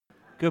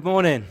Good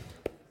morning.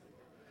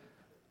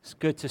 It's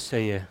good to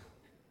see you.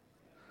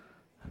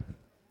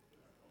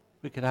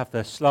 We could have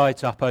the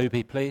slides up,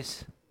 Obi,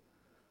 please.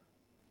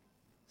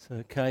 It's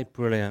okay,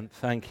 brilliant,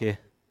 thank you.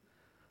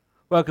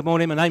 Well, good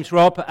morning, my name's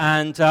Rob,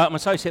 and I'm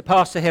Associate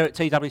Pastor here at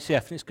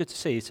TWCF, and it's good to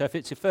see you. So if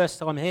it's your first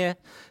time here,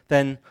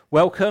 then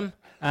welcome,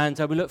 and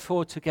we look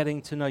forward to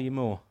getting to know you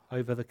more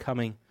over the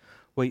coming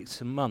weeks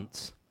and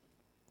months.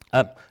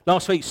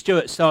 Last week,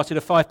 Stuart started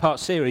a 5-part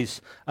series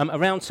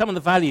around some of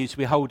the values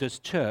we hold as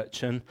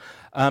church, and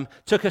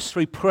took us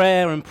through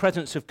prayer and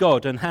presence of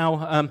God and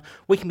how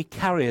we can be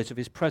carriers of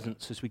his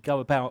presence as we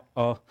go about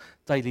our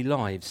daily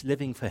lives,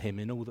 living for him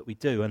in all that we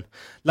do. And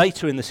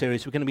later in the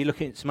series, we're going to be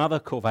looking at some other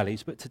core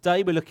values, but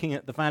today we're looking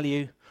at the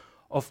value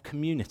of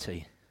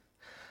community.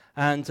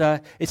 And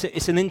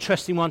it's an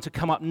interesting one to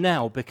come up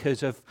now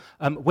because of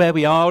where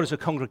we are as a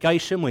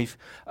congregation. We've,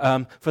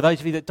 for those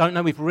of you that don't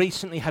know, we've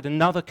recently had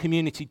another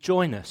community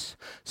join us.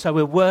 So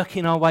we're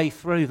working our way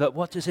through that.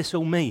 What does this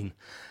all mean?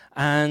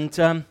 And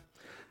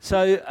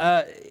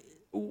so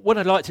what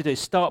I'd like to do is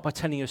start by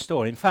telling you a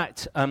story. In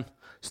fact,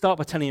 start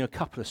by telling you a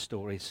couple of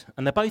stories.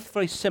 And they're both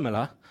very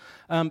similar,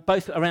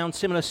 both around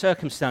similar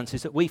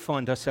circumstances that we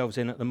find ourselves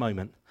in at the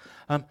moment.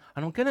 And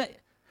I'm going to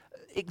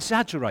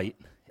exaggerate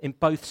in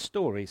both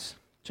stories,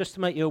 just to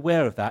make you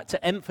aware of that,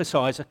 to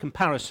emphasise a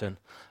comparison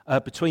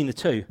between the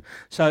two.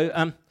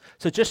 So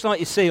just like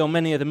you see on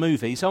many of the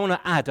movies, I want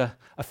to add a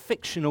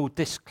fictional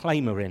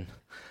disclaimer in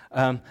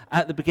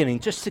at the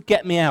beginning, just to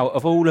get me out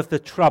of all of the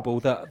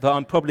trouble that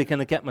I'm probably going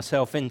to get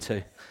myself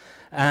into.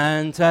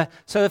 And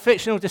so the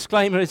fictional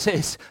disclaimer is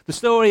this: the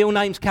story, all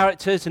names,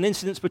 characters, and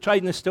incidents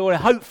portrayed in the story are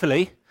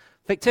hopefully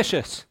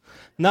fictitious.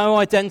 No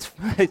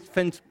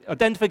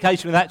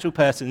identification with actual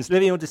persons,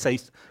 living or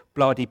deceased,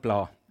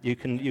 blah-de-blah. You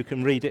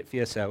can read it for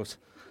yourselves.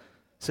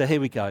 So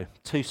here we go,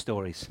 2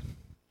 stories.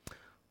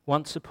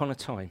 Once upon a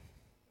time,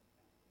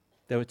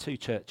 there were 2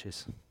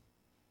 churches,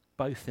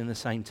 both in the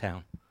same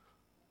town.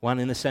 One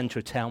in the centre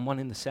of town, one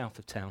in the south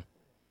of town.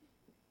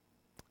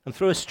 And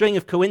through a string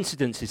of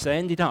coincidences, they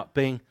ended up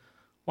being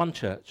one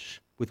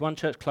church, with one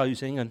church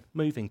closing and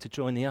moving to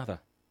join the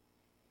other.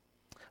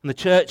 And the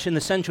church in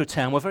the centre of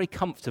town were very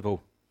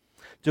comfortable,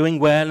 doing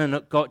well,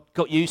 and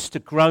got used to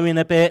growing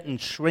a bit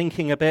and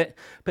shrinking a bit,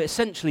 but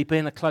essentially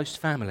being a close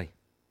family.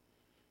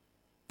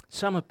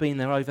 Some had been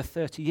there over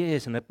 30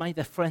 years and had made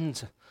their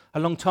friends a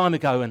long time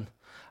ago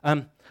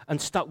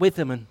and stuck with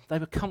them, and they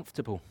were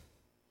comfortable.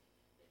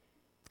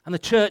 And the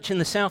church in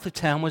the south of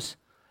town was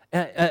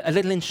a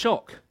little in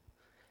shock.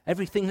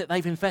 Everything that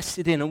they've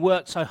invested in and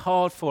worked so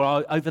hard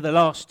for over the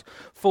last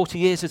 40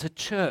 years as a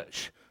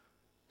church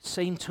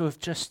seemed to have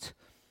just,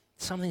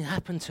 something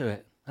happened to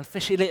it. And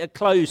officially it had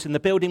closed and the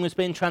building was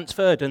being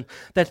transferred, and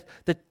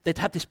they'd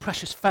had this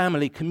precious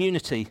family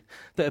community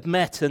that had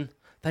met, and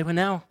they were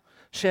now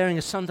sharing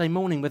a Sunday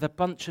morning with a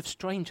bunch of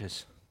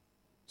strangers,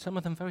 some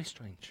of them very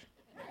strange.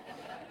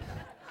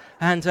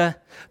 And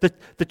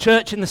the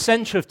church in the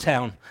centre of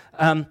town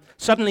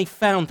suddenly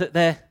found that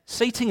their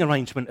seating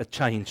arrangement had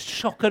changed.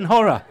 Shock and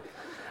horror.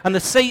 And the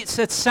seats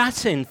they'd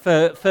sat in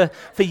for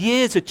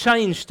years had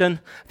changed, and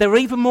there were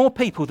even more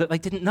people that they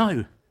didn't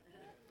know.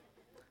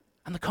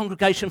 And the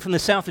congregation from the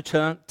south of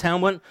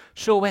town weren't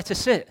sure where to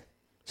sit.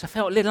 So I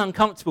felt a little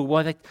uncomfortable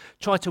while they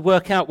tried to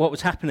work out what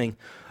was happening,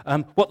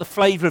 what the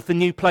flavour of the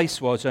new place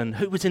was, and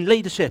who was in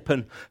leadership,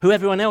 and who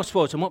everyone else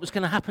was, and what was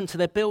going to happen to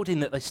their building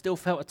that they still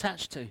felt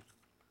attached to.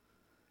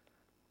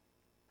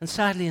 And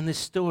sadly in this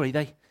story,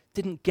 they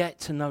didn't get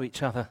to know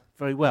each other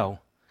very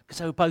well, because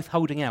they were both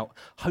holding out,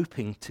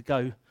 hoping to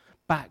go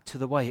back to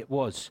the way it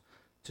was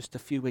just a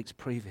few weeks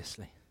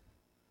previously.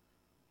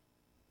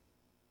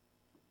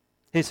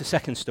 Here's the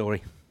second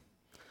story.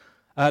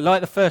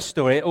 Like the first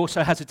story, it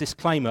also has a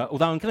disclaimer,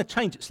 although I'm going to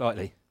change it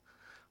slightly.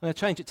 I'm going to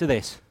change it to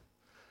this.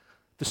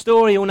 The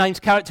story, all names,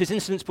 characters,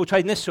 incidents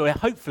portrayed in this story are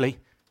hopefully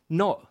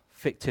not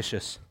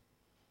fictitious.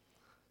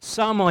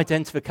 Some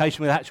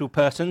identification with actual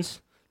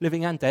persons,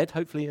 living and dead,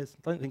 hopefully, I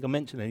don't think I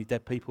mentioned any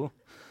dead people.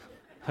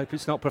 Hope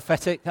it's not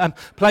prophetic.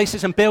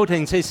 Places and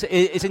buildings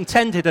is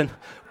intended and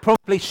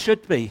probably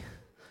should be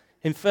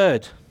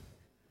inferred.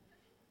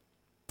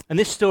 And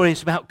this story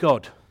is about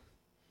God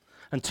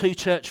and 2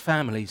 church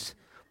families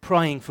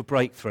praying for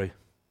breakthrough.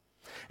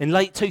 In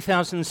late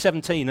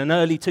 2017 and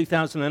early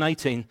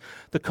 2018,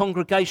 the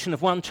congregation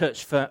of one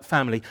church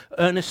family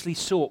earnestly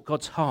sought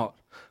God's heart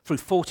through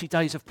 40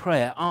 days of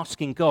prayer,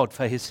 asking God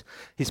for his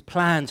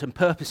plans and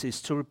purposes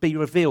to be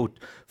revealed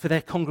for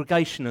their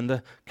congregation and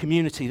the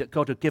community that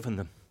God had given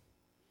them.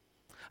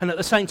 And at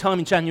the same time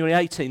in January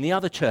 18, the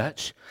other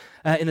church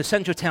in the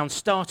centre of town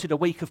started a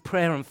week of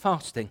prayer and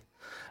fasting,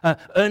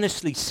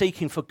 earnestly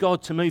seeking for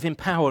God to move in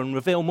power and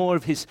reveal more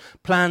of his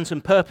plans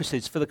and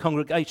purposes for the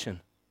congregation.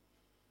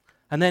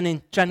 And then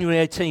in January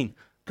 18,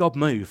 God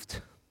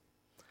moved.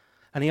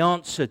 And he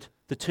answered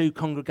the 2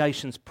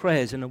 congregations'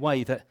 prayers in a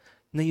way that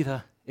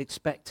neither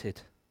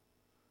expected.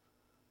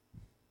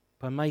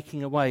 By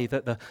making a way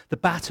that the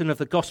baton of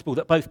the gospel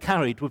that both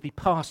carried would be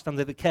passed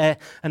under the care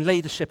and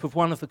leadership of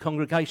one of the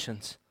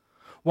congregations.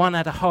 One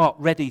had a heart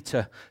ready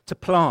to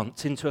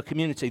plant into a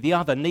community, the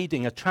other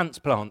needing a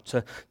transplant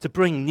to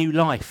bring new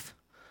life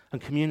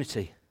and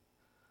community.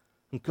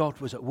 And God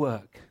was at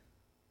work.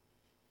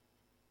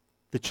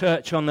 The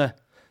church on the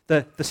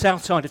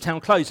south side of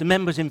town closed. The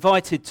members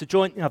invited to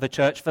join the other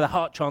church for the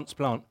heart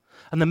transplant.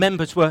 And the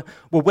members were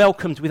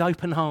welcomed with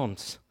open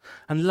arms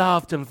and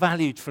loved and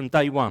valued from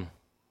day one.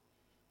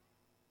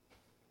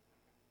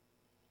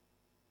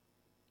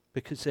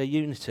 Because their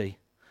unity,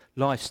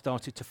 life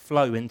started to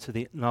flow into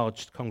the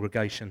enlarged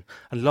congregation,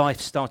 and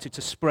life started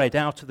to spread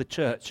out of the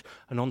church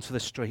and onto the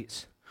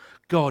streets.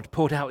 God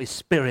poured out his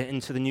Spirit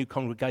into the new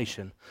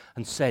congregation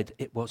and said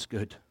it was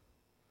good.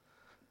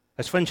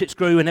 As friendships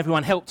grew and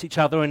everyone helped each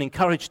other and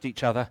encouraged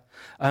each other,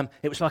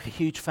 it was like a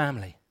huge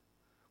family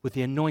with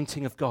the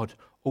anointing of God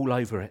all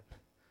over it.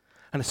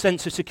 And a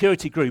sense of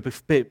security grew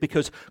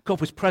because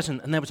God was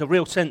present, and there was a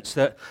real sense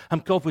that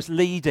God was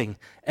leading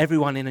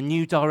everyone in a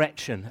new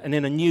direction and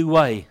in a new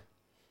way,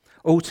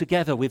 all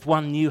together with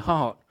one new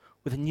heart,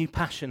 with a new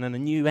passion and a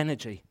new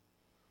energy.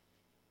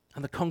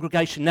 And the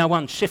congregation, now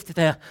one, shifted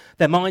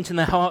their minds and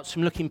their hearts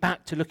from looking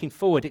back to looking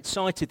forward,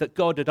 excited that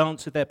God had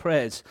answered their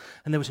prayers,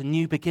 and there was a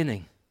new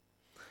beginning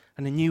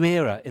and a new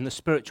era in the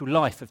spiritual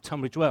life of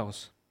Tunbridge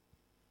Wells.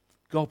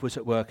 God was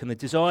at work, and the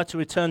desire to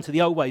return to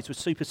the old ways was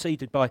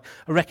superseded by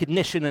a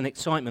recognition and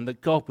excitement that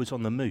God was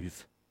on the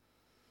move.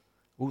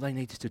 All they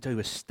needed to do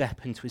was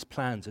step into his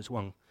plans as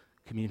one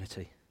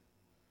community.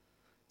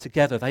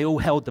 Together, they all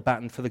held the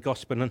baton for the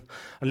gospel and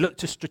looked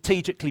to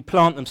strategically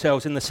plant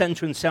themselves in the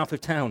centre and south of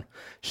town,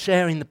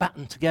 sharing the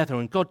baton together.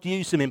 And God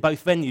used them in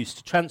both venues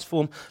to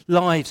transform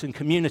lives and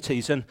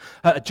communities and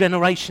a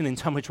generation in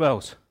Tunbridge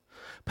Wells.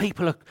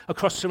 People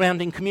across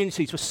surrounding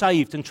communities were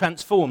saved and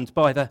transformed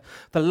by the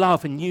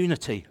love and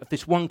unity of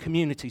this one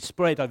community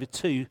spread over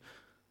 2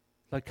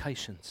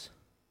 locations.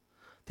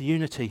 The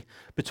unity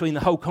between the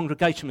whole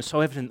congregation was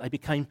so evident they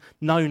became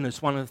known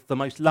as one of the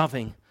most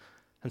loving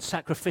and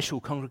sacrificial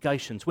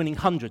congregations, winning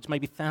hundreds,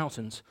 maybe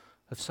thousands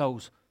of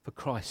souls for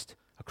Christ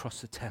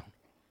across the town.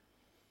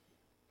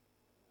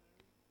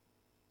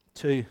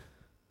 2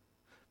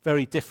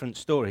 very different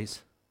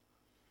stories.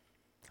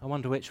 I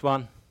wonder which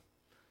one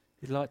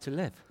you'd like to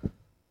live.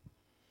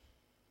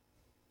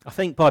 I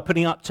think by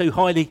putting up 2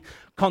 highly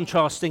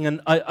contrasting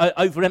and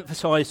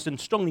overemphasised and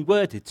strongly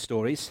worded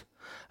stories,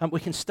 we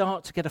can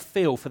start to get a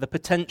feel for the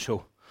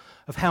potential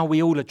of how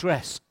we all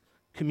address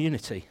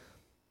community.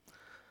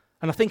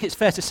 And I think it's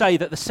fair to say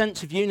that the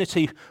sense of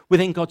unity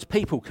within God's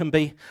people can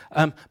be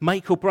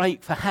make or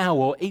break for how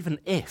or even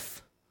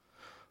if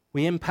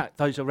we impact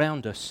those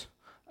around us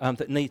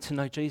that need to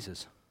know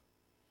Jesus.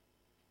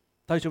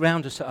 Those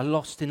around us that are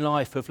lost in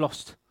life, have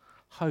lost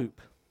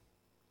hope.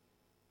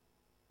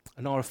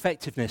 And our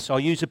effectiveness, our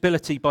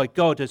usability by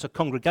God as a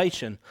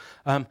congregation,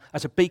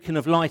 as a beacon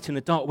of light in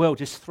a dark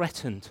world, is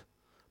threatened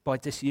by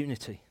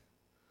disunity.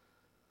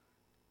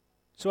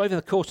 So over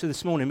the course of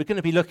this morning, we're going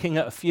to be looking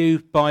at a few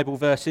Bible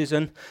verses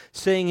and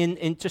seeing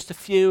in just a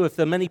few of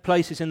the many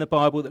places in the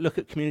Bible that look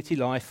at community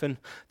life and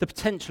the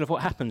potential of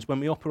what happens when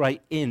we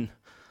operate in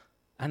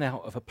and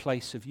out of a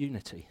place of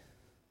unity.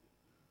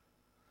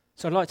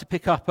 So I'd like to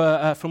pick up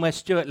from where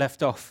Stuart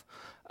left off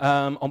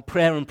on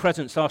prayer and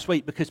presence last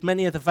week, because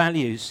many of the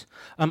values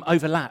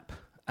overlap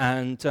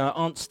and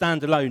aren't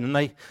standalone,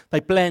 and they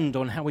blend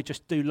on how we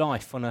just do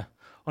life on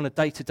a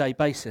day-to-day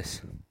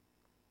basis.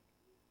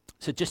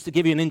 So just to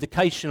give you an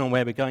indication on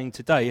where we're going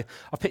today,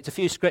 I've picked a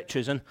few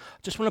scriptures, and I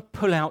just want to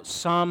pull out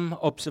some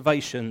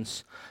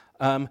observations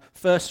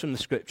first from the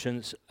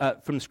scriptures,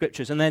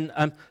 and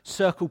then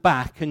circle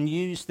back and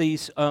use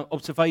these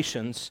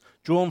observations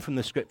drawn from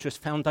the scriptures,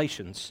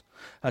 foundations,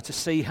 to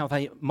see how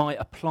they might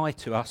apply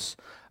to us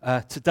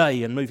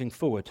today and moving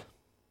forward.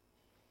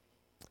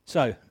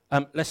 So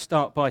let's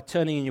start by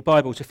turning in your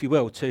Bibles, if you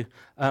will, to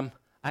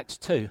Acts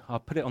 2. I'll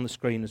put it on the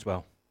screen as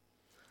well,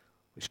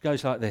 which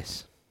goes like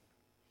this.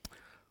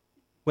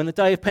 When the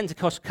day of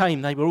Pentecost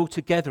came, they were all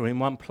together in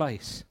one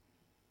place.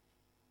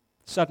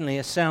 Suddenly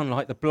a sound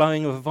like the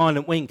blowing of a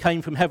violent wind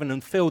came from heaven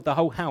and filled the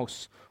whole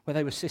house where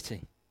they were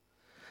sitting.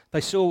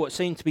 They saw what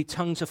seemed to be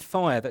tongues of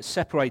fire that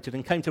separated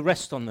and came to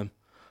rest on them,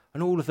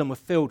 and all of them were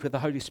filled with the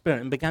Holy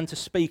Spirit and began to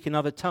speak in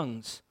other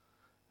tongues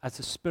as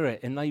the Spirit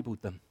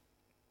enabled them.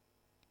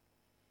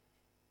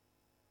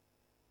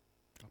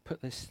 I'll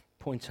put this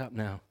point up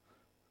now.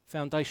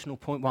 Foundational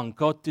point 1.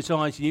 God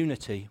desires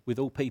unity with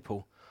all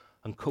people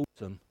and calls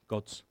them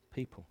God's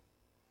people.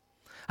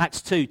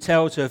 Acts 2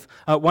 tells of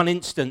one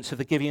instance of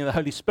the giving of the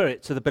Holy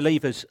Spirit to the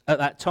believers at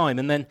that time,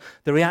 and then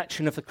the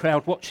reaction of the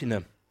crowd watching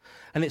them.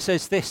 And it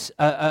says this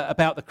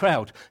about the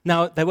crowd.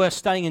 Now, they were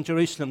staying in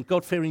Jerusalem,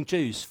 God-fearing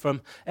Jews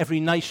from every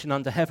nation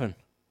under heaven.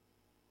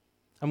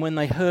 And when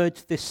they heard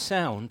this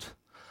sound,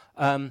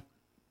 a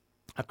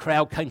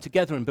crowd came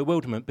together in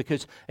bewilderment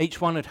because each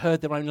one had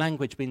heard their own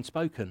language being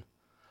spoken.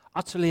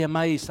 Utterly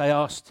amazed, they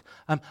asked,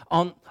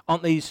 aren't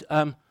these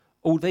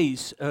all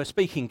these are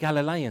speaking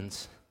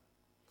Galileans?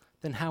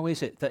 Then how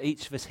is it that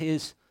each of us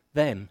hears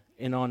them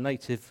in our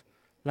native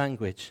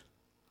language?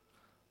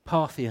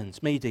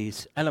 Parthians,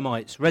 Medes,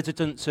 Elamites,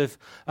 residents of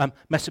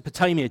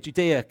Mesopotamia,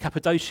 Judea,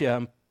 Cappadocia,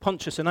 and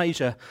Pontus and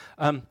Asia,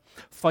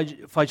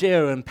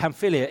 Phrygia and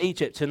Pamphylia,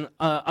 Egypt, and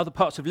other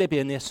parts of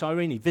Libya near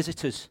Cyrene,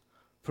 visitors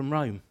from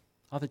Rome,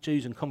 other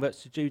Jews and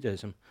converts to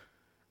Judaism,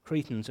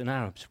 Cretans and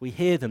Arabs. We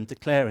hear them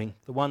declaring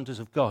the wonders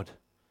of God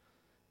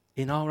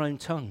in our own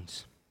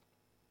tongues.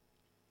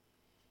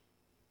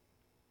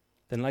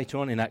 Then later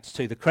on in Acts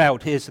 2, the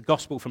crowd hears the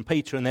gospel from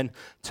Peter and then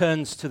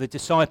turns to the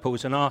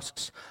disciples and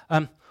asks,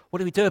 what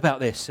do we do about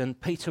this? And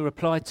Peter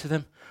replied to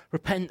them,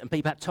 repent and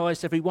be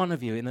baptized, every one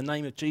of you, in the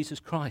name of Jesus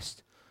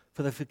Christ,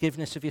 for the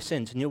forgiveness of your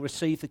sins, and you'll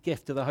receive the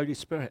gift of the Holy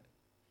Spirit.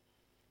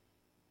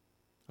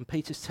 And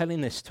Peter's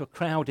telling this to a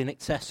crowd in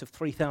excess of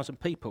 3,000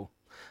 people.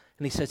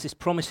 And he says, this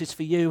promise is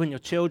for you and your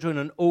children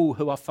and all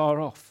who are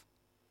far off.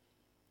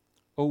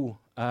 For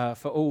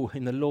all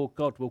whom the Lord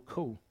God will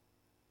call.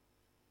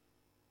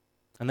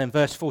 And then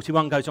verse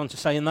 41 goes on to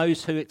say, and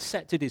those who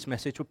accepted his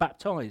message were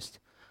baptized.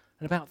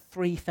 And about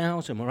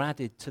 3,000 were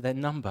added to their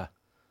number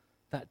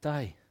that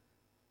day.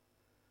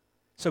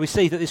 So we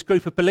see that this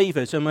group of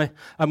believers, and we're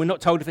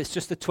not told if it's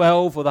just the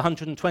 12 or the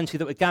 120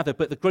 that were gathered,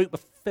 but the group were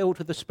filled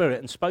with the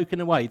Spirit and spoke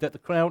in a way that the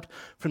crowd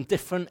from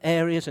different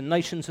areas and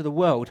nations of the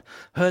world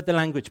heard the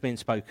language being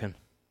spoken.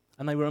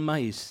 And they were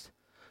amazed.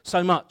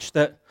 So much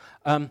that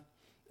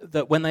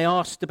when they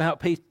asked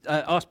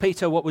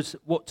Peter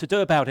what to do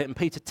about it, and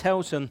Peter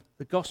tells them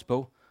the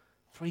gospel,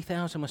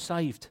 3,000 were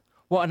saved.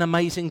 What an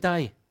amazing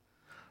day.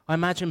 I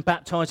imagine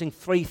baptizing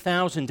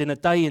 3,000 in a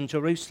day in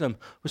Jerusalem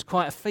was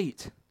quite a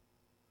feat.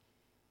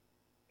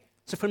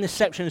 So from this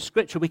section of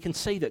Scripture, we can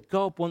see that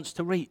God wants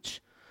to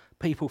reach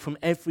people from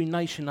every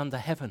nation under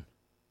heaven.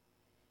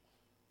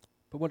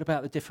 But what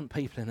about the different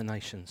people in the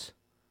nations?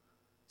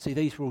 See,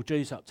 these were all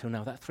Jews up till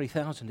now. That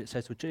 3,000, it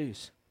says, were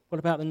Jews. What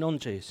about the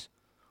non-Jews?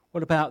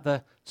 What about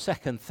the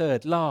second,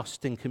 third,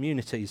 last in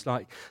communities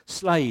like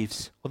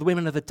slaves or the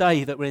women of the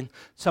day that were in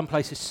some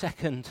places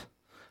second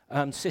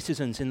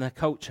citizens in their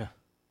culture?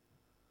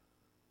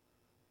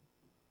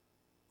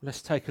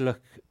 Let's take a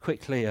look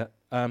quickly at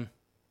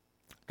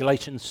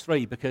Galatians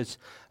 3, because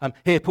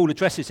here Paul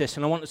addresses this,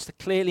 and I want us to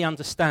clearly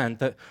understand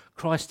that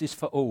Christ is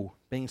for all.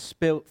 Being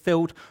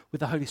filled with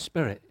the Holy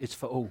Spirit is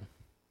for all.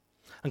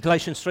 And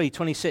Galatians 3,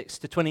 26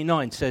 to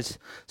 29 says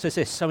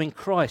this, so in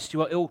Christ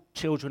you are all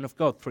children of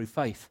God through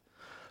faith.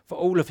 For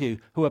all of you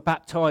who are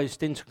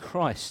baptized into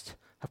Christ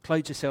have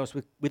clothed yourselves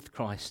with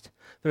Christ.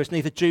 There is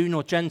neither Jew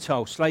nor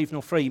Gentile, slave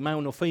nor free,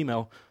 male nor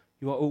female.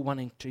 You are all one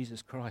in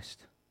Jesus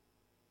Christ.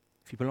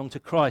 If you belong to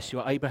Christ, you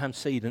are Abraham's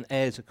seed and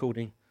heirs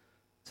according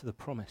to the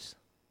promise.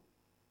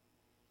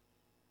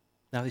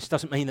 Now, this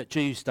doesn't mean that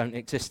Jews don't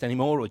exist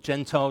anymore, or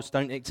Gentiles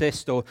don't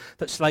exist, or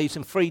that slaves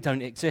and free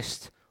don't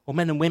exist, or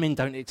men and women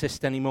don't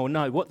exist anymore.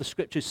 No, what the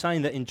Scripture is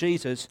saying that in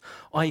Jesus,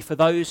 i.e. for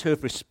those who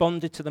have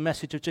responded to the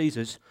message of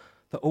Jesus,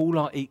 that all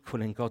are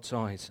equal in God's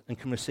eyes and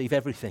can receive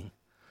everything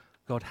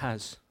God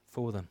has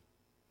for them.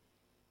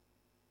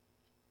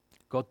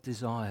 God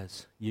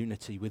desires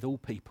unity with all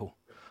people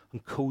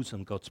and calls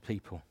them God's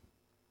people.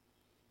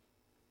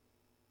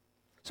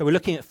 So we're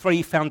looking at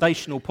three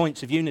foundational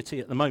points of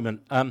unity at the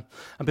moment. And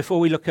before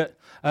we look at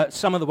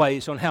some of the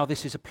ways on how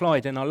this is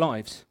applied in our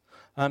lives,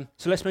 so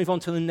let's move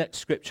on to the next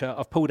scripture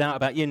I've pulled out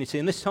about unity.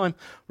 And this time,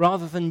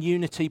 rather than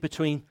unity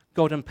between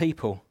God and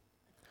people,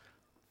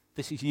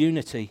 this is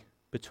unity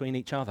between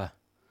each other.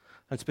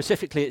 And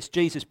specifically, it's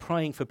Jesus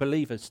praying for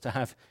believers to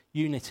have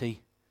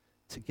unity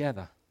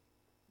together.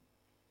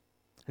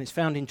 And it's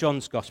found in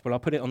John's Gospel. I'll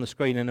put it on the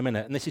screen in a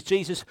minute. And this is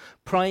Jesus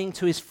praying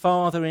to his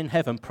Father in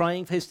heaven,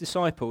 praying for his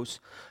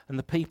disciples and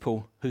the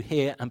people who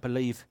hear and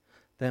believe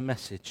their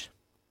message.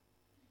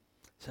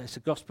 So it's the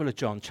Gospel of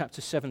John,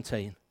 chapter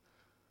 17,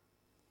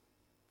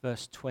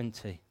 verse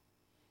 20.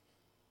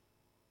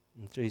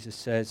 And Jesus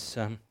says,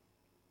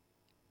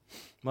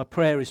 my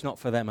prayer is not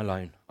for them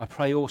alone. I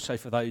pray also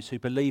for those who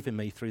believe in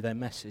me through their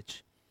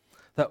message,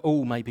 that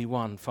all may be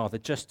one, Father,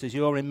 just as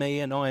you're in me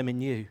and I am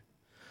in you.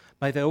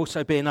 May there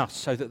also be in us,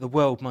 so that the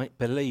world might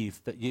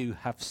believe that you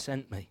have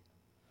sent me.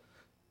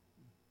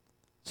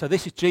 So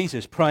this is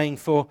Jesus praying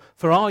for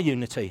our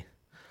unity.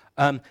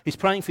 He's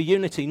praying for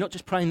unity, not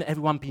just praying that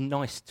everyone be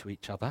nice to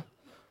each other,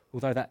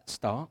 although that's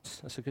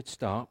a good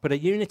start, but a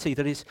unity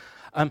that is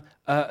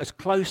as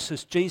close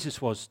as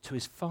Jesus was to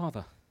his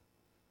Father,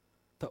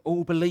 that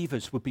all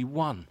believers would be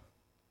one.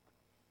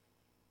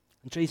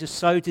 And Jesus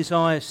so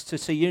desires to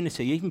see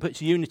unity, he even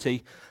puts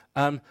unity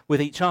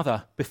with each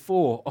other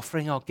before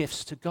offering our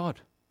gifts to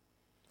God.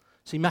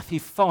 See, Matthew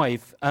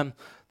 5,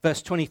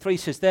 verse 23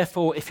 says,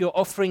 therefore, if you're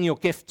offering your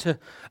gift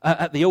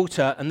at the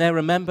altar and there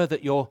remember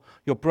that your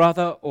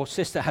brother or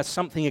sister has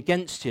something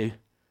against you,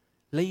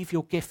 leave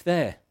your gift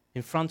there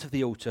in front of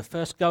the altar.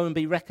 First go and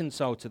be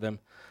reconciled to them,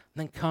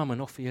 and then come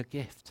and offer your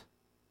gift.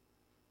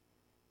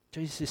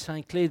 Jesus is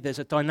saying clearly there's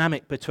a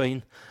dynamic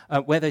between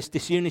where there's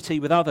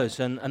disunity with others,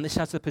 and this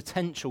has the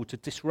potential to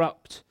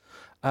disrupt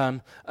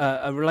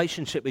a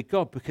relationship with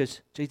God,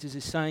 because Jesus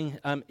is saying,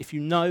 if you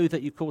know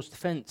that you caused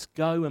offence,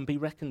 go and be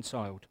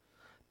reconciled.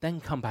 Then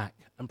come back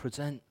and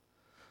present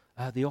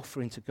the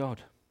offering to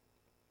God.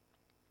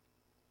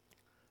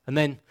 And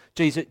then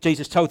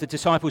Jesus told the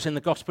disciples in the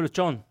Gospel of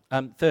John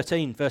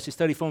 13, verses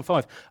 34 and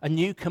 5, "A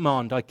new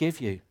command I give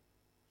you.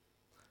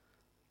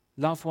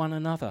 Love one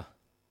another.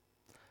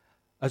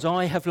 As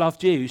I have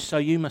loved you, so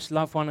you must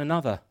love one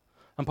another.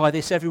 And by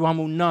this everyone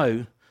will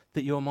know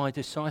that you're my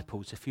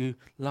disciples, if you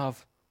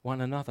love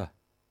one another."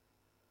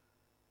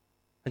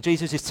 And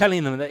Jesus is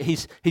telling them that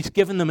he's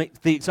given them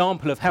the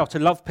example of how to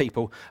love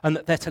people and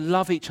that they're to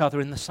love each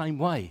other in the same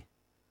way.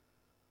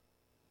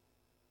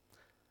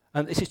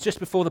 And this is just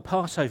before the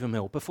Passover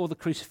meal, before the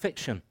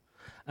crucifixion.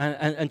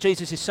 And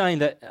Jesus is saying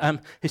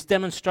that his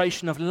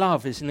demonstration of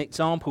love is an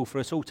example for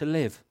us all to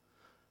live.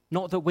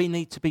 Not that we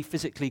need to be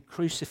physically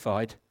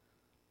crucified,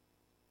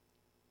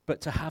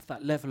 but to have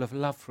that level of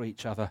love for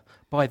each other.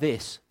 By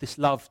this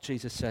love,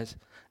 Jesus says,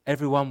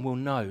 everyone will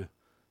know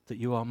that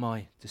you are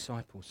my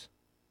disciples.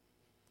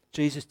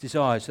 Jesus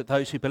desires that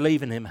those who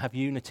believe in him have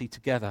unity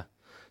together,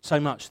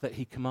 so much that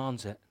he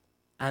commands it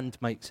and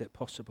makes it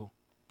possible.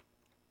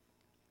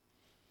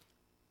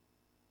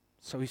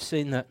 So we've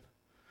seen that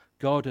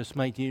God has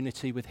made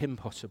unity with him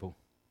possible.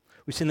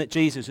 We've seen that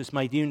Jesus has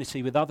made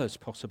unity with others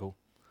possible.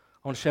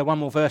 I want to share one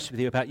more verse with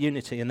you about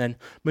unity and then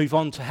move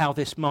on to how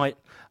this might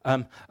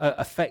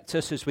affect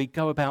us as we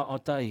go about our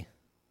day.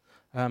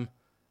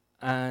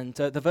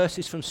 The verse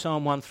is from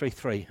Psalm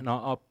 133, and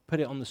I'll put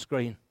it on the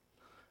screen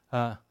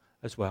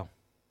as well.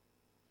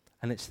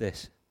 And it's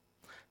this: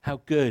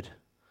 how good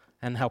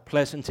and how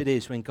pleasant it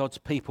is when God's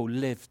people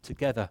live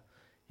together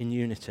in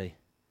unity.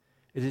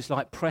 It is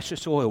like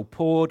precious oil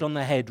poured on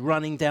the head,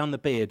 running down the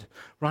beard,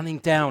 running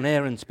down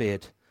Aaron's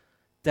beard,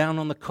 down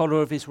on the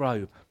collar of his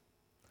robe.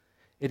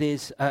 It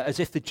is as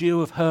if the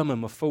dew of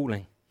Hermon were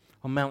falling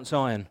on Mount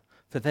Zion,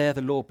 for there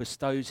the Lord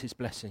bestows his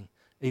blessing,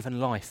 even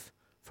life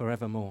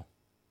forevermore.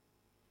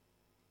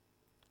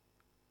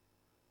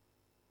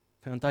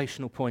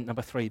 Foundational point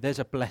number 3, there's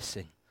a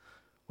blessing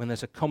when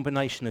there's a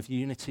combination of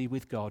unity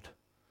with God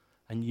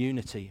and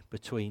unity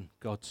between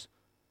God's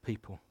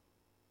people.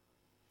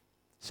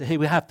 So here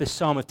we have this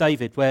Psalm of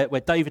David where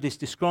David is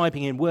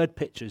describing in word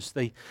pictures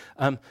the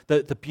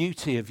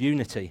beauty of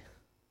unity.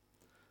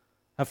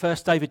 And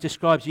first David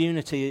describes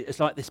unity as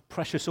like this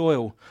precious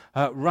oil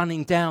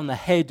running down the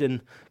head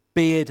and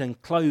beard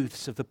and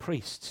clothes of the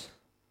priests.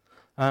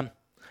 Now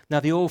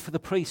the oil for the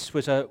priests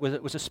was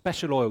a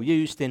special oil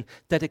used in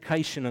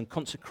dedication and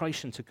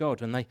consecration to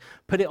God, and they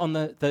put it on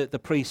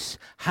the priests'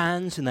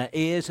 hands and their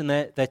ears and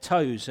their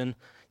toes. And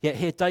yet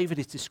here David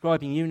is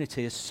describing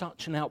unity as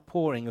such an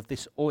outpouring of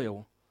this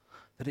oil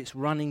that it's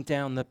running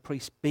down the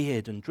priest's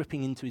beard and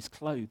dripping into his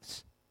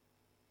clothes.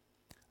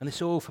 And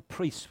this oil for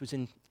priests was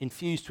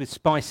infused with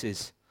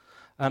spices.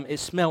 It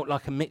smelt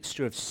like a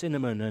mixture of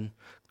cinnamon and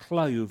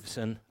cloves,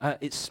 and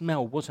its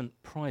smell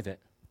wasn't private.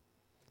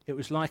 It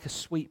was like a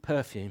sweet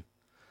perfume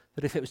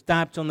that if it was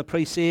dabbed on the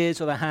priest's ears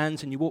or their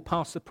hands and you walked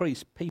past the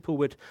priest, people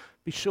would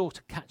be sure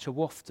to catch a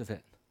waft of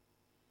it.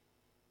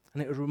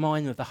 And it would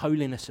remind them of the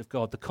holiness of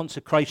God, the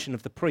consecration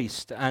of the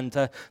priest, and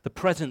the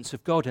presence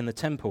of God in the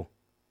temple.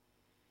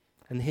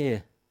 And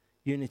here,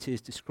 unity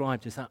is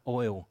described as that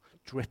oil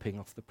dripping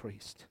off the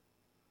priest.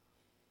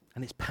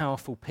 And it's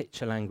powerful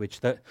picture language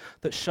that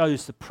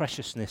shows the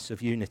preciousness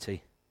of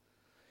unity.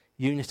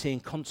 Unity in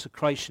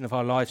consecration of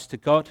our lives to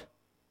God,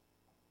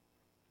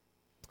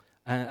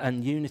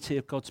 and unity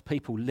of God's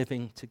people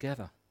living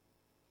together.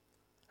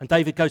 And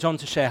David goes on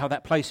to share how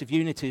that place of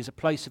unity is a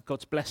place of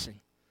God's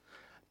blessing.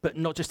 But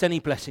not just any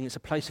blessing, it's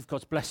a place of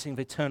God's blessing of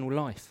eternal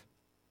life.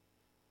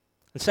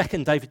 And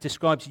second, David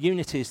describes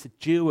unity as the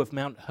dew of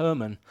Mount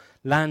Hermon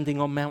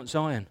landing on Mount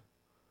Zion.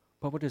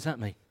 Well, what does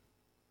that mean?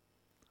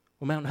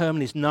 Well, Mount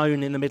Hermon is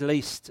known in the Middle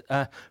East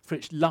for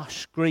its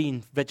lush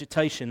green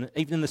vegetation.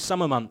 Even in the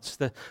summer months,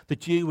 the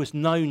dew was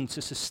known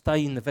to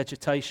sustain the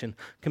vegetation,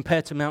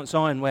 compared to Mount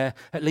Zion, where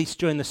at least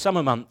during the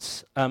summer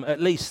months, at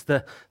least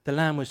the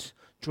land was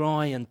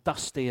dry and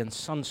dusty and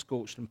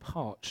sun-scorched and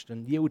parched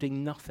and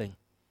yielding nothing,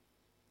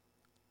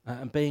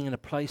 and being in a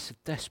place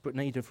of desperate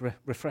need of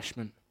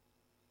refreshment.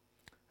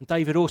 And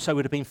David also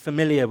would have been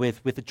familiar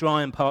with the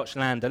dry and parched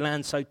land, a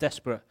land so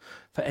desperate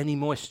for any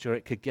moisture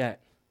it could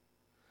get.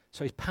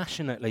 So he's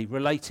passionately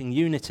relating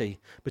unity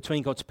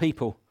between God's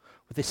people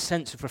with this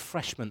sense of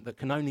refreshment that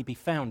can only be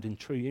found in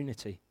true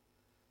unity.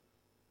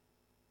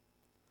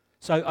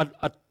 So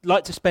I'd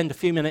like to spend a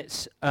few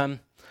minutes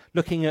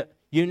looking at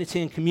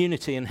unity and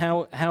community and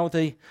how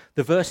the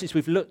verses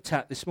we've looked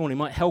at this morning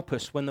might help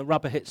us when the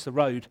rubber hits the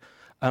road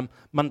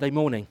Monday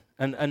morning,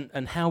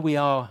 and how we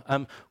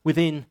are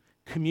within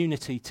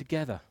community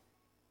together.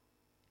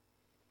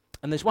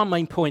 And there's one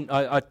main point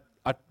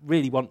I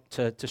really want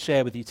to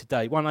share with you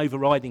today, one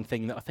overriding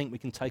thing that I think we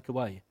can take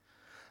away.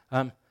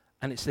 And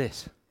it's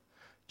this: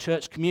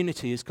 church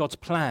community is God's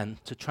plan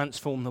to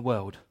transform the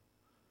world.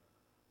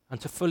 And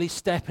to fully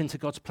step into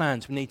God's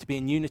plans, we need to be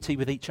in unity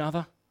with each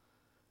other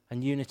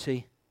and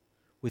unity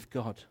with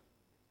God.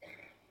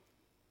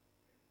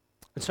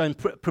 And so in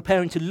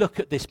preparing to look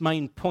at this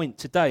main point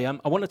today,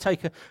 I want to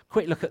take a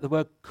quick look at the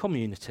word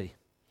community.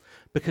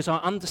 because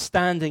our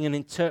understanding and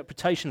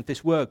interpretation of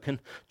this word can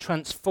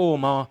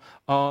transform our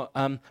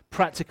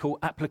practical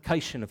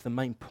application of the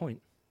main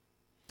point.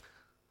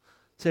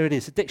 So there it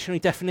is, a dictionary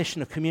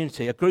definition of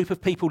community, a group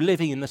of people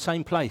living in the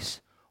same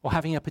place or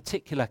having a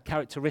particular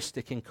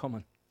characteristic in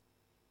common.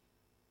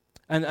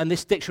 And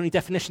this dictionary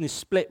definition is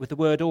split with the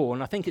word or,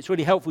 and I think it's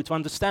really helpful to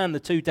understand the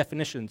two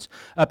definitions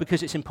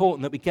because it's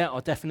important that we get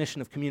our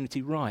definition of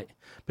community right,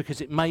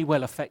 because it may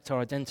well affect our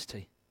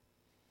identity.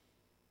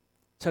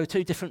 So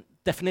two different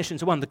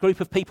definitions. One, the group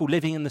of people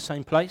living in the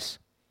same place,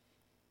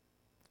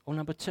 or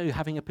number two,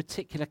 having a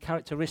particular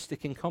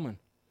characteristic in common.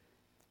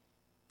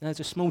 Now, there's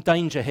a small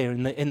danger here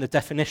in the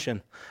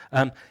definition.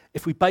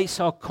 If we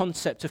base our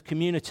concept of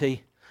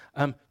community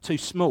too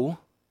small,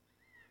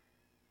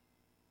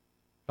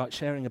 like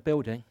sharing a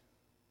building,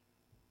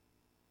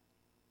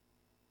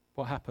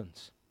 what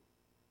happens?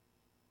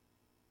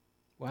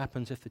 What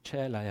happens if the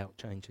chair layout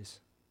changes?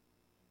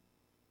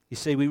 You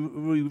see, we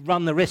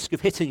run the risk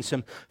of hitting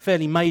some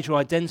fairly major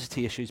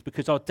identity issues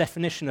because our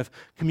definition of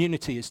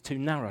community is too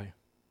narrow.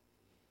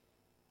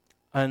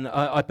 And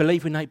I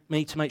believe we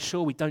need to make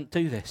sure we don't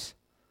do this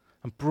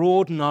and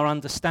broaden our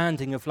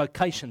understanding of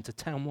location to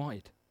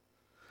town-wide.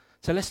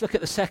 So let's look at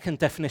the second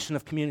definition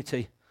of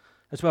community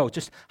as well,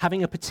 just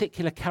having a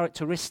particular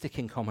characteristic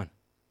in common.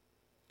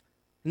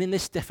 And in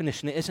this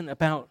definition, it isn't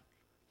about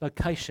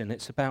location,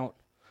 it's about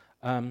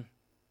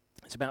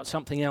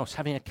something else,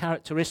 having a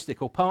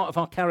characteristic or part of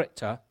our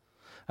character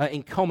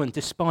in common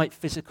despite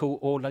physical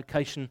or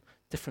location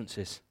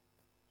differences.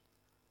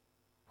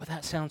 Well,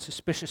 that sounds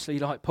suspiciously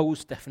like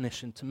Paul's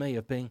definition to me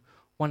of being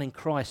one in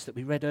Christ that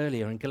we read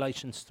earlier in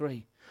Galatians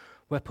 3,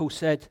 where Paul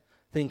said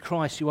that in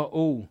Christ you are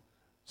all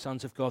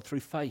sons of God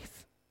through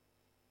faith.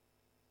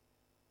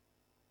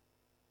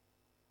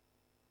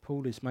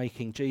 Paul is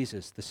making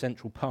Jesus the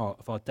central part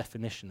of our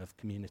definition of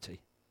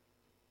community,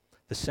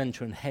 the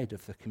centre and head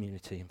of the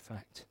community, in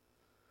fact.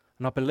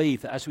 And I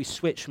believe that as we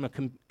switch from a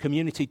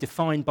community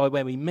defined by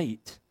where we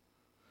meet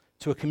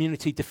to a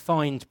community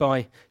defined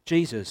by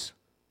Jesus,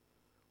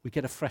 we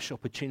get a fresh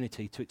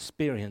opportunity to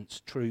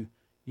experience true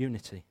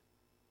unity.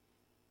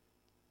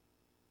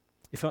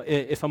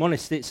 If I'm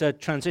honest, it's a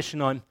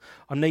transition I'm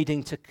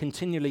needing to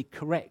continually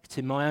correct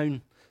in my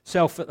own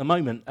self at the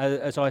moment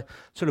as I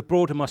sort of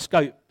broaden my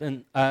scope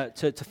and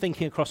to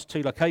thinking across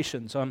two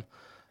locations.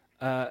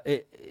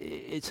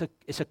 It's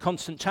a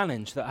constant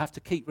challenge that I have to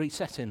keep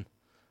resetting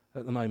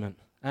at the moment.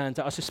 And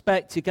I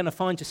suspect you're going to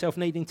find yourself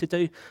needing to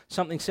do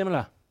something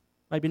similar.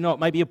 Maybe not.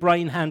 Maybe your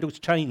brain handles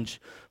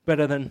change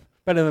better than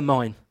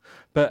mine.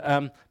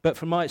 But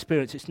from my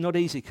experience, it's not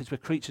easy because we're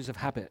creatures of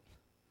habit.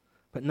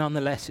 But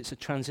nonetheless, it's a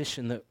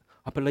transition that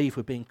I believe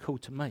we're being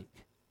called to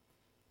make.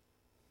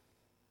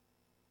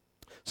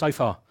 So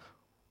far,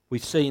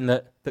 we've seen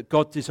that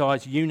God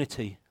desires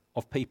unity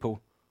of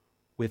people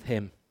with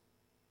him.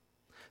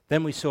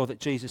 Then we saw that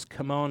Jesus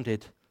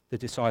commanded the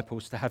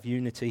disciples to have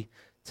unity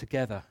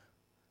together.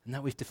 And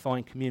now we've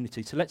defined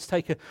community. So let's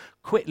take a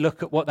quick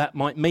look at what that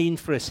might mean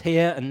for us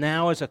here and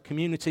now as a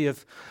community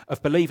of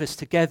believers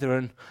together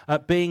and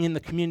being in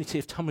the community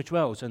of Tunbridge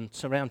Wells and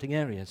surrounding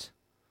areas.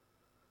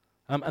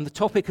 And the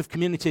topic of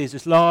community is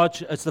as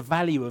large as the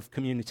value of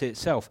community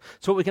itself.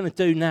 So what we're going to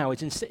do now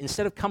is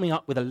instead of coming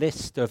up with a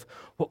list of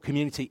what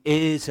community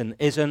is and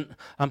isn't,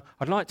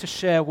 I'd like to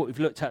share what we've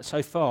looked at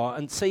so far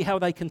and see how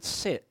they can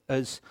sit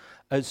as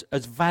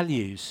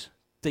values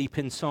deep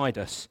inside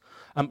us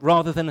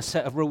rather than a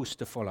set of rules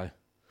to follow.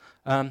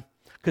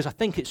 Because I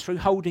think it's through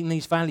holding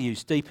these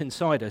values deep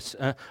inside us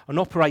and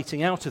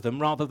operating out of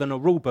them rather than a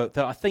rule book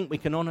that I think we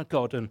can honour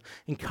God and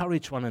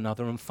encourage one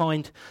another and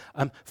find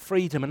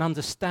freedom and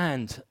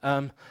understand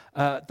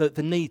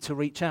the need to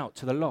reach out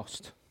to the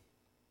lost.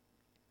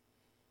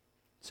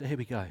 So here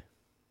we go.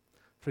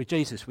 Through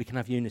Jesus, we can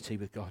have unity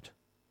with God.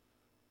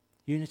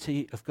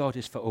 Unity of God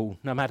is for all,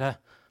 no matter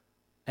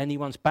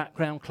anyone's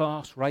background,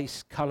 class,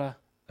 race, colour,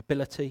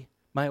 ability,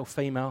 male,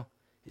 female.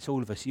 It's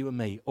all of us, you and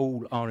me,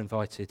 all are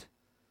invited.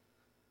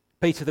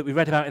 Peter, that we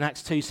read about in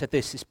Acts 2, said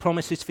this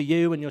promise is for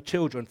you and your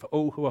children, for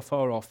all who are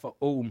far off, for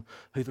all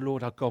who the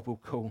Lord our God will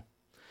call.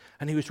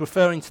 And he was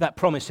referring to that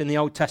promise in the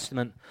Old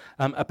Testament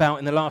about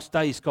in the last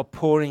days God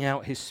pouring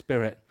out his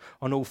Spirit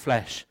on all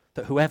flesh,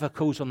 that whoever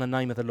calls on the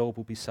name of the Lord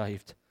will be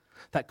saved.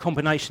 That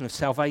combination of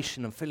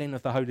salvation and filling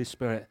of the Holy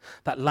Spirit,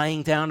 that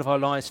laying down of our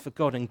lives for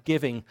God and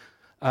giving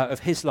of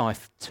his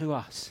life to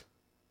us,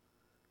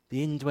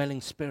 the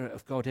indwelling Spirit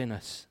of God in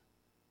us.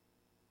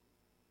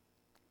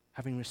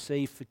 Having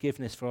received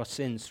forgiveness for our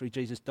sins through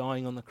Jesus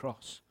dying on the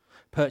cross,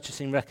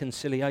 purchasing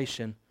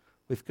reconciliation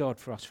with God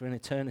for us for an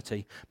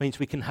eternity, means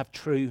we can have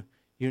true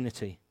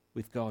unity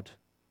with God.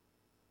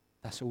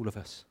 That's all of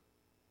us.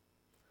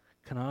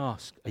 Can I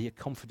ask, are you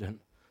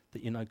confident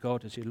that you know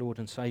God as your Lord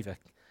and Saviour?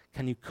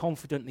 Can you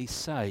confidently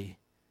say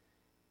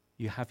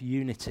you have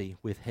unity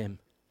with him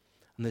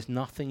and there's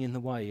nothing in the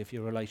way of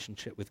your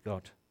relationship with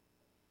God?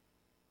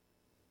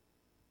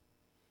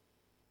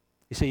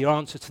 You see, your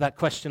answer to that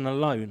question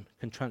alone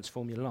can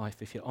transform your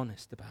life if you're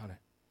honest about it.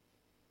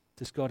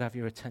 Does God have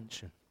your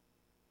attention?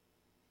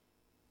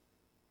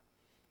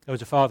 There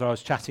was a father I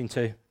was chatting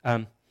to,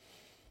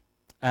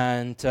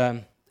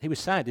 and he was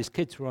sad. His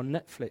kids were on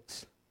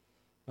Netflix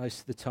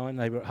most of the time.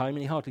 They were at home and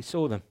he hardly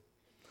saw them.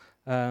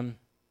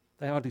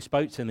 They hardly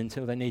spoke to him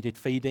until they needed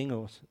feeding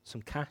or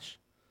some cash.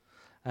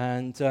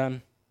 And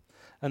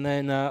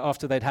then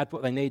after they'd had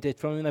what they needed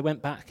from him, they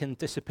went back and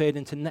disappeared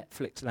into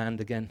Netflix land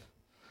again.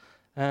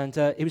 And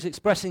he was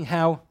expressing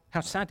how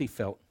sad he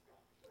felt.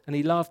 And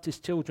he loved his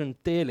children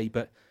dearly,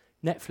 but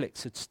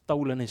Netflix had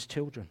stolen his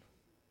children.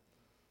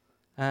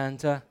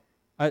 And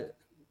I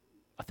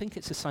think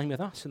it's the same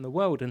with us in the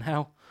world and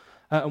how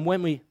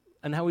we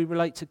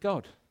relate to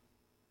God.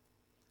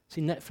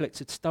 See, Netflix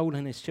had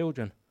stolen his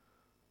children.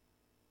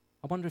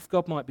 I wonder if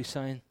God might be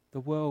saying,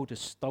 the world has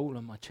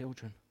stolen my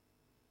children.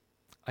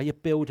 Are you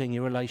building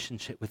your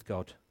relationship with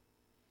God?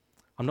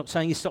 I'm not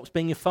saying he stops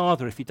being your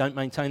father if you don't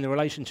maintain the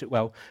relationship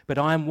well, but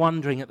I am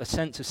wondering at the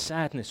sense of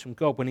sadness from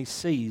God when he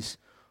sees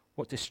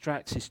what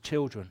distracts his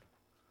children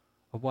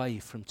away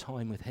from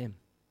time with him.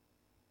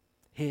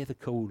 Hear the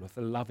call of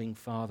the loving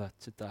Father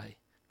today,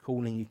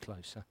 calling you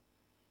closer.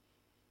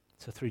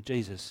 So through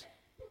Jesus,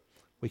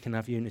 we can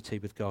have unity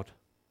with God.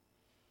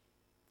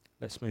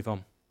 Let's move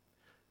on.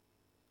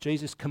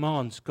 Jesus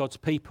commands God's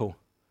people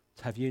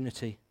to have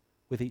unity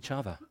with each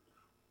other.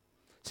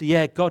 So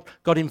yeah, God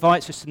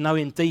invites us to know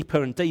him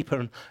deeper and deeper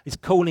and is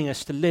calling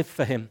us to live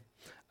for him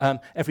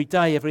every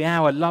day, every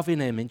hour, loving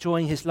him,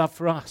 enjoying his love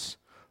for us,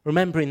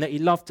 remembering that he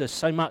loved us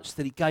so much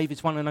that he gave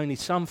his one and only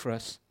Son for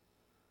us.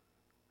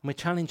 And we're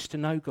challenged to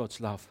know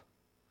God's love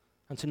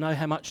and to know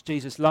how much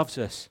Jesus loves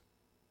us.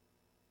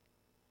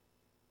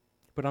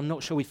 But I'm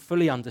not sure we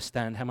fully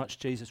understand how much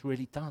Jesus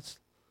really does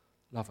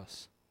love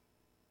us.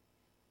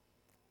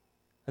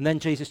 And then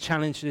Jesus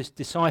challenged his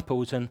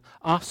disciples and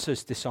us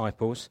as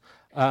disciples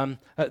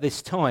at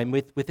this time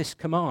with this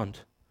command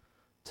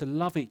to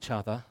love each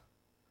other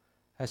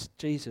as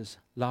Jesus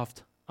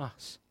loved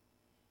us.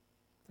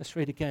 Let's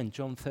read again,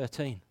 John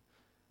 13.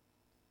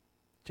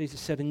 Jesus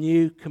said, "A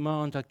new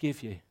command I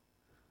give you.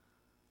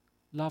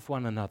 Love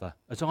one another.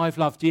 As I've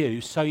loved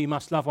you, so you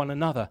must love one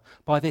another.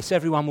 By this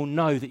everyone will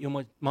know that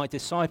you're my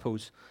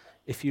disciples,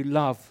 if you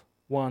love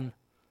one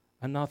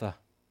another."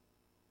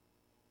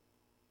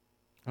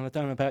 And I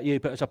don't know about you,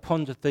 but as I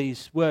pondered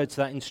these words,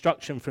 that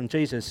instruction from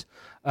Jesus,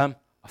 I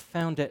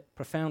found it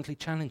profoundly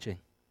challenging.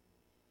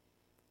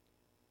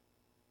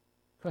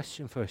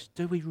 Question first,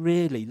 do we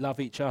really love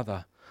each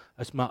other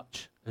as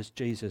much as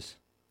Jesus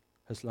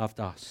has loved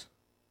us?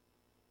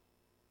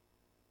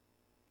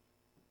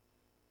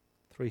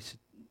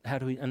 How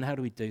do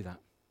we do that?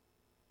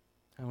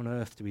 How on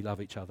earth do we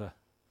love each other?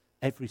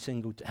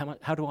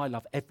 How do I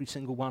love every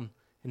single one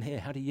in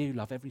here? How do you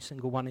love every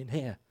single one in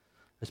here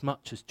as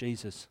much as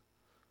Jesus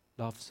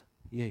loves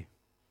you?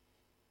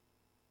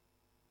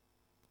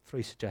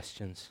 3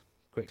 suggestions,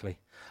 quickly.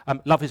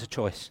 Love is a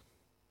choice.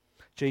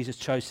 Jesus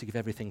chose to give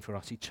everything for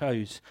us. He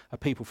chose a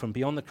people from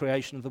beyond the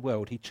creation of the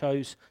world. He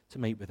chose to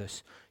meet with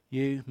us.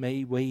 You,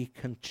 me, we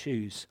can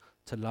choose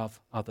to love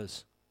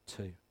others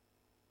too.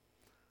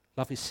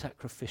 Love is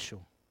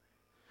sacrificial.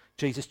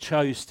 Jesus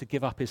chose to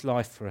give up his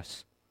life for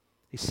us.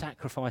 He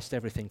sacrificed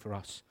everything for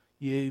us.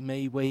 You,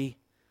 me, we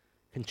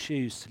can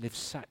choose to live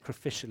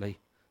sacrificially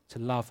to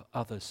love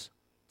others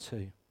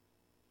too.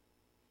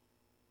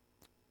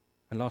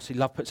 And lastly,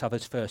 love puts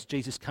others first.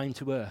 Jesus came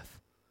to earth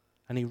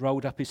and he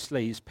rolled up his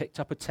sleeves, picked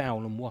up a towel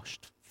and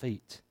washed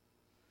feet.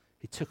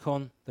 He took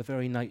on the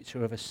very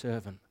nature of a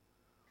servant.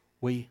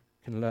 We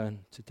can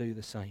learn to do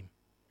the same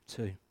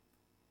too.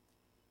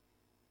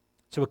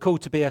 So we're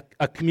called to be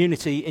a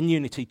community in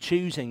unity,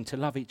 choosing to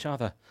love each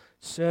other,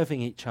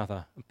 serving each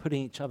other and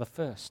putting each other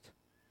first.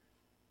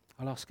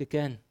 I'll ask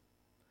again,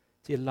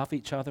 do you love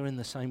each other in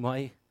the same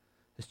way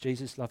as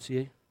Jesus loves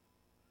you?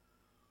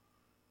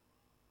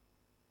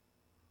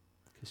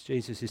 Because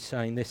Jesus is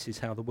saying this is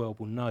how the world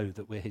will know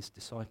that we're his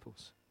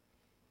disciples.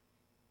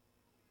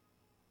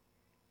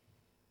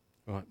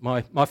 Right,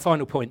 my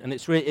final point, and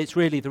it's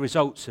really the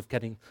results of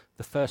getting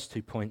the first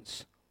 2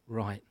 points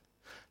right.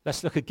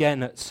 Let's look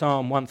again at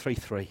Psalm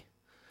 133.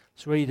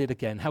 Let's read it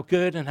again. How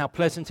good and how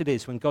pleasant it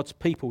is when God's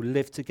people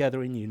live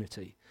together in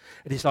unity.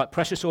 It is like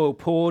precious oil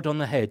poured on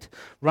the head,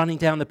 running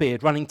down the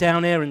beard, running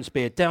down Aaron's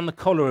beard, down the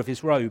collar of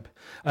his robe,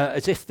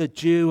 as if the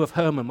dew of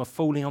Hermon were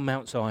falling on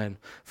Mount Zion.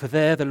 For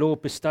there the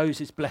Lord bestows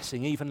his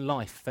blessing, even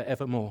life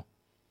forevermore.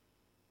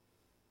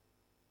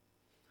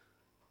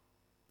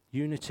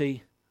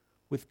 Unity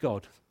with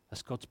God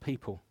as God's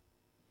people.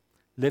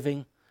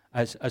 Living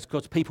as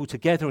God's people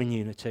together in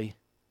unity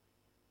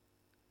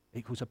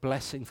equals a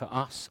blessing for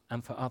us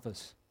and for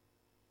others.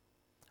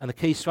 And the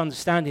keys to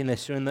understanding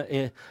this are in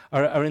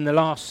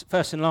the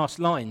first and last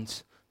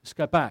lines. Let's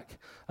go back.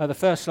 The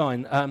first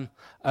line,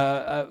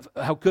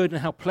 how good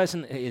and how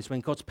pleasant it is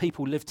when God's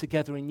people live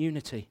together in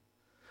unity.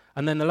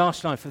 And then the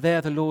last line, for there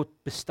the Lord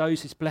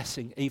bestows his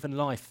blessing, even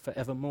life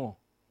forevermore.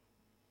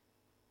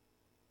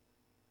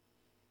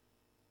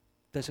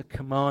 There's a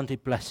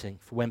commanded blessing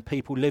for when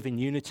people live in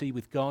unity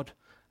with God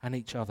and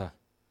each other.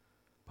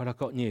 But I've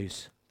got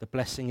news. The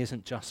blessing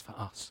isn't just for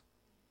us.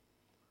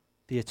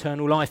 The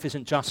eternal life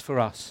isn't just for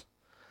us.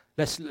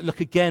 Let's look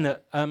again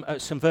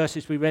at some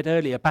verses we read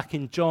earlier, back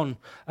in John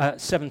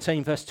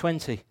 17, verse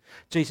 20.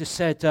 Jesus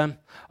said,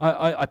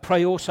 I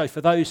pray also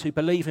for those who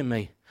believe in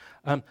me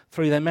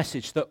through their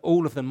message, that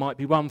all of them might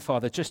be one,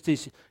 Father, just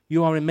as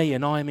you are in me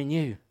and I am in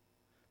you.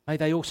 May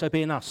they also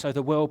be in us, so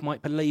the world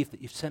might believe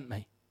that you've sent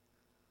me.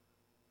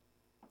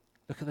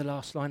 Look at the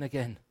last line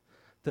again.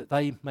 That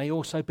they may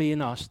also be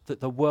in us,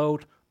 that the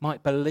world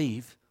might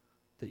believe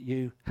that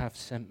you have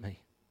sent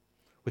me.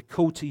 We're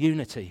called to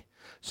unity,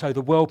 so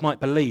the world might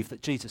believe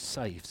that Jesus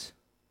saves.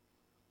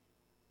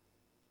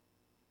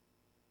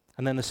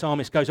 And then the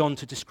psalmist goes on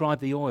to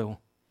describe the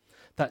oil,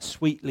 that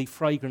sweetly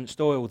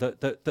fragranced oil that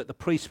the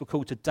priests were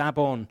called to dab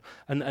on,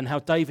 and how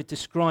David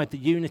described the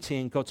unity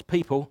in God's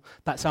people,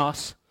 that's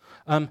us,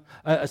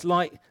 as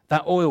like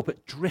that oil,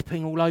 but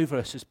dripping all over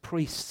us as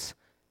priests,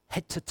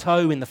 head to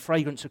toe in the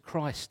fragrance of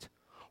Christ,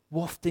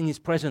 wafting his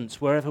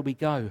presence wherever we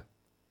go.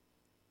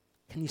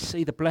 Can you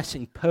see the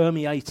blessing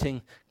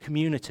permeating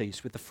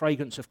communities with the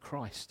fragrance of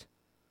Christ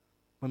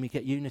when we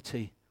get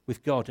unity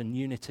with God and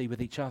unity with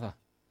each other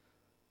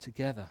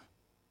together?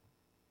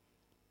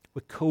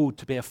 We're called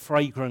to be a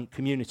fragrant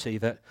community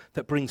that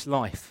brings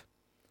life.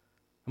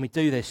 And we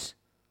do this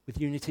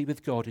with unity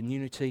with God and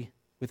unity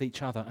with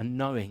each other, and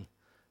knowing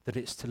that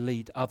it's to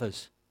lead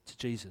others to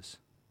Jesus.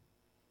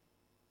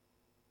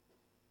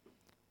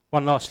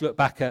 One last look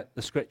back at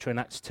the scripture in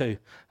Acts 2,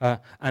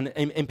 and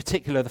in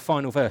particular the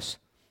final verse.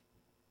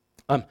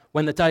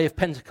 When the day of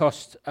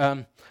Pentecost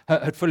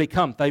had fully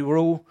come, they were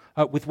all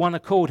with one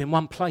accord in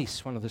one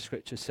place, one of the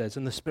scriptures says,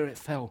 and the Spirit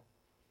fell.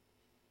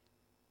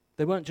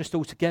 They weren't just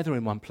all together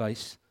in one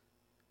place,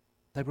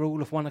 they were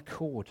all of one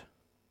accord.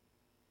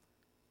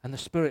 And the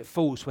Spirit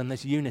falls when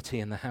there's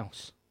unity in the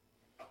house.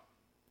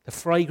 The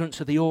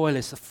fragrance of the oil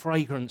is the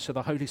fragrance of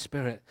the Holy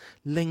Spirit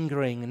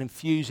lingering and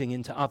infusing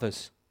into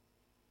others.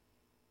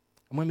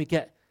 And when we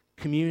get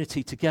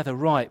community together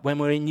right, when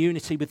we're in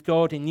unity with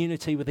God, in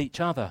unity with each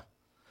other,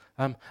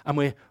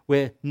 and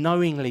we're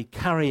knowingly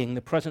carrying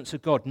the presence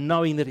of God,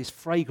 knowing that his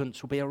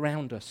fragrance will be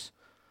around us,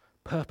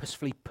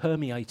 purposefully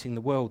permeating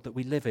the world that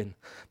we live in,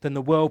 then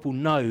the world will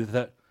know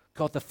that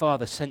God the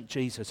Father sent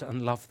Jesus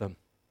and loved them.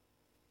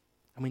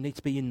 And we need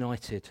to be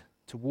united,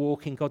 to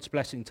walk in God's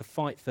blessing, to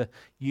fight for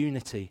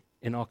unity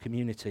in our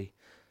community,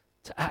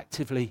 to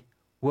actively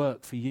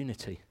work for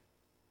unity.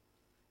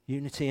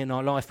 Unity in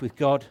our life with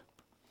God,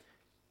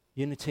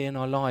 unity in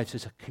our lives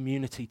as a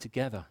community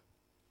together.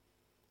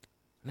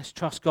 Let's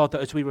trust God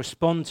that as we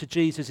respond to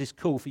Jesus'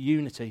 call for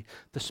unity,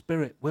 the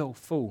Spirit will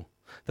fall.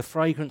 The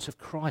fragrance of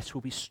Christ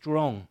will be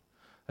strong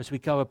as we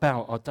go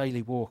about our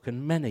daily walk,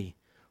 and many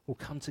will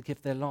come to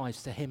give their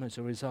lives to him as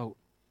a result.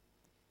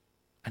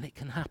 And it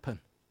can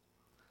happen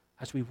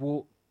as we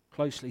walk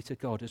closely to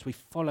God, as we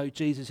follow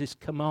Jesus'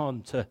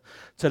 command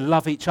to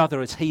love each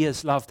other as he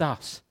has loved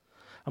us,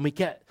 and we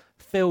get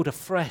filled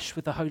afresh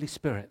with the Holy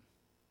Spirit.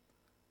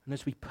 And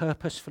as we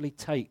purposefully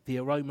take the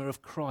aroma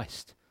of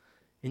Christ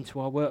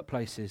into our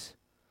workplaces,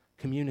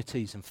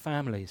 communities and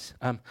families,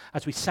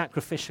 as we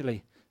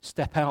sacrificially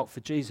step out for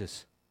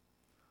Jesus,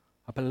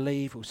 I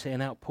believe we'll see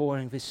an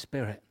outpouring of his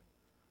Spirit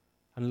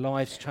and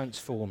lives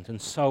transformed and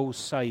souls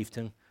saved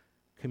and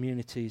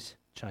communities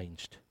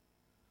changed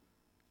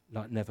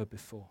like never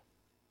before.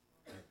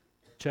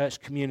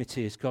 Church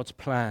community is God's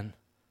plan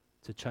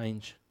to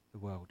change the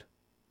world.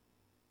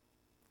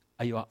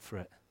 Are you up for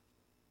it?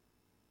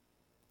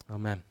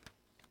 Amen.